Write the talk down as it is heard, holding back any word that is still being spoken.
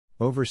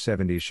Over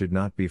 70s should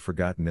not be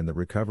forgotten in the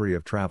recovery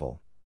of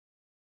travel.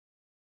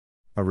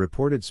 A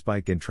reported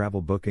spike in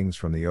travel bookings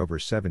from the over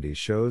 70s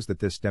shows that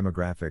this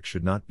demographic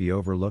should not be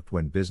overlooked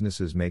when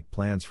businesses make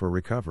plans for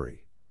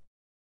recovery.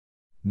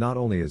 Not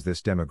only is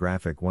this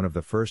demographic one of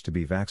the first to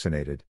be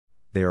vaccinated,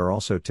 they are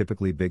also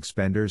typically big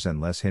spenders and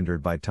less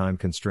hindered by time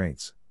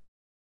constraints.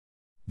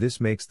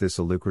 This makes this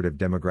a lucrative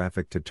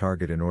demographic to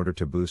target in order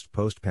to boost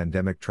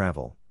post-pandemic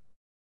travel.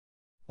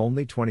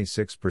 Only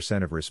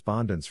 26% of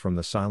respondents from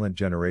the silent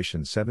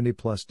generation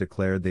 70+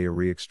 declared they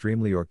are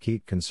extremely or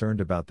concerned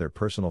about their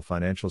personal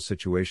financial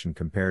situation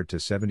compared to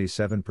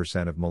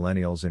 77% of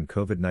millennials in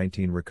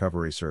COVID-19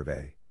 recovery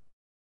survey.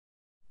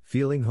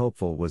 Feeling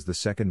hopeful was the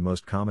second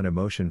most common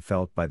emotion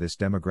felt by this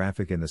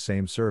demographic in the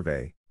same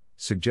survey,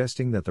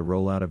 suggesting that the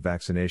rollout of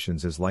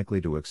vaccinations is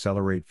likely to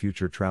accelerate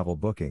future travel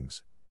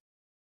bookings.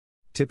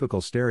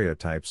 Typical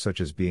stereotypes such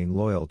as being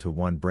loyal to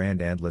one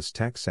brand and less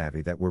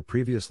tech-savvy that were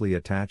previously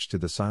attached to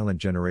the silent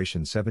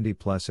generation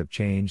 70+ have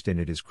changed, and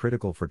it is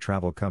critical for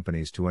travel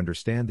companies to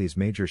understand these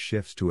major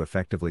shifts to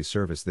effectively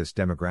service this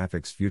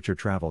demographic's future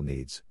travel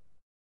needs.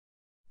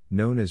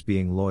 Known as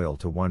being loyal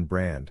to one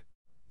brand,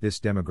 this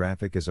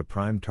demographic is a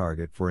prime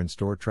target for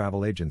in-store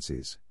travel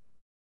agencies.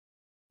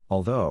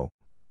 Although,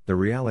 the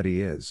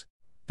reality is,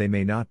 they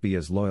may not be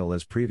as loyal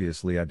as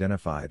previously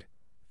identified.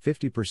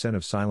 50%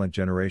 of silent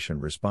generation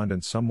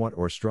respondents somewhat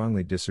or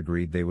strongly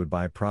disagreed they would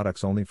buy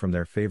products only from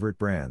their favorite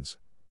brands.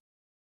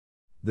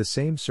 The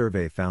same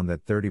survey found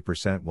that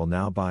 30% will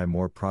now buy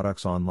more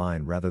products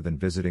online rather than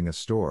visiting a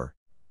store,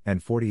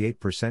 and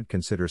 48%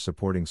 consider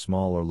supporting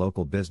small or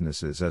local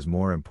businesses as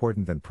more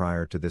important than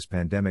prior to this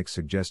pandemic,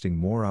 suggesting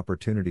more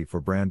opportunity for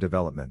brand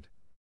development.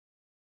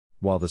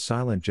 While the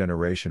silent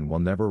generation will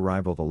never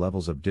rival the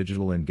levels of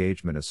digital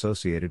engagement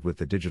associated with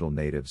the digital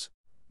natives,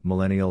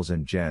 millennials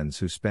and gens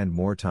who spend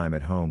more time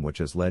at home, which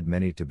has led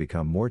many to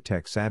become more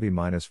tech-savvy,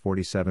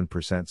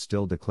 -47%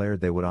 still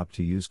declared they would opt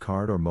to use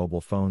card or mobile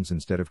phones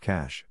instead of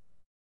cash.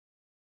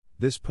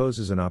 This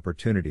poses an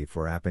opportunity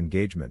for app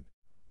engagement,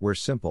 where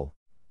simple,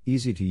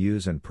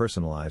 easy-to-use and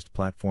personalized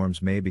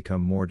platforms may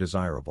become more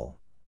desirable.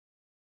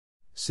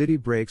 City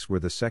breaks were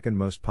the second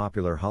most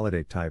popular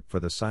holiday type for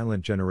the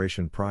silent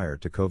generation prior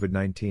to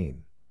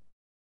COVID-19.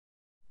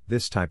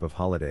 This type of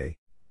holiday,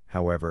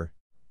 however,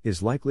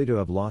 is likely to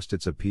have lost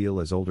its appeal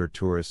as older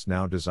tourists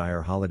now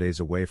desire holidays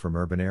away from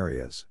urban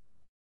areas.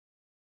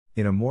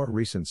 In a more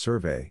recent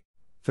survey,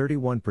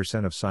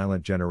 31% of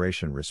silent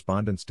generation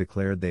respondents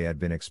declared they had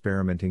been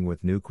experimenting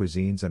with new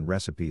cuisines and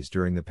recipes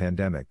during the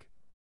pandemic.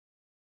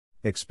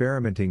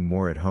 Experimenting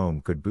more at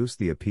home could boost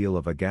the appeal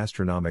of a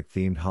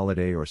gastronomic-themed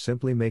holiday or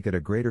simply make it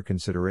a greater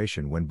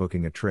consideration when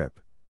booking a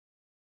trip.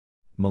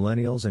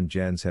 Millennials and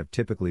gens have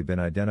typically been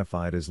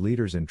identified as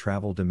leaders in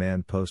travel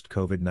demand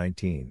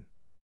post-COVID-19.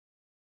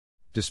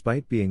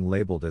 Despite being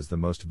labeled as the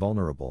most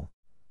vulnerable,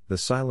 the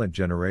silent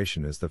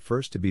generation is the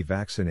first to be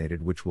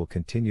vaccinated, which will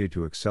continue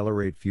to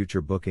accelerate future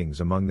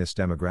bookings among this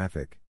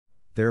demographic,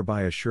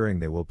 thereby assuring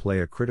they will play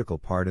a critical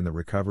part in the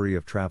recovery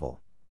of travel.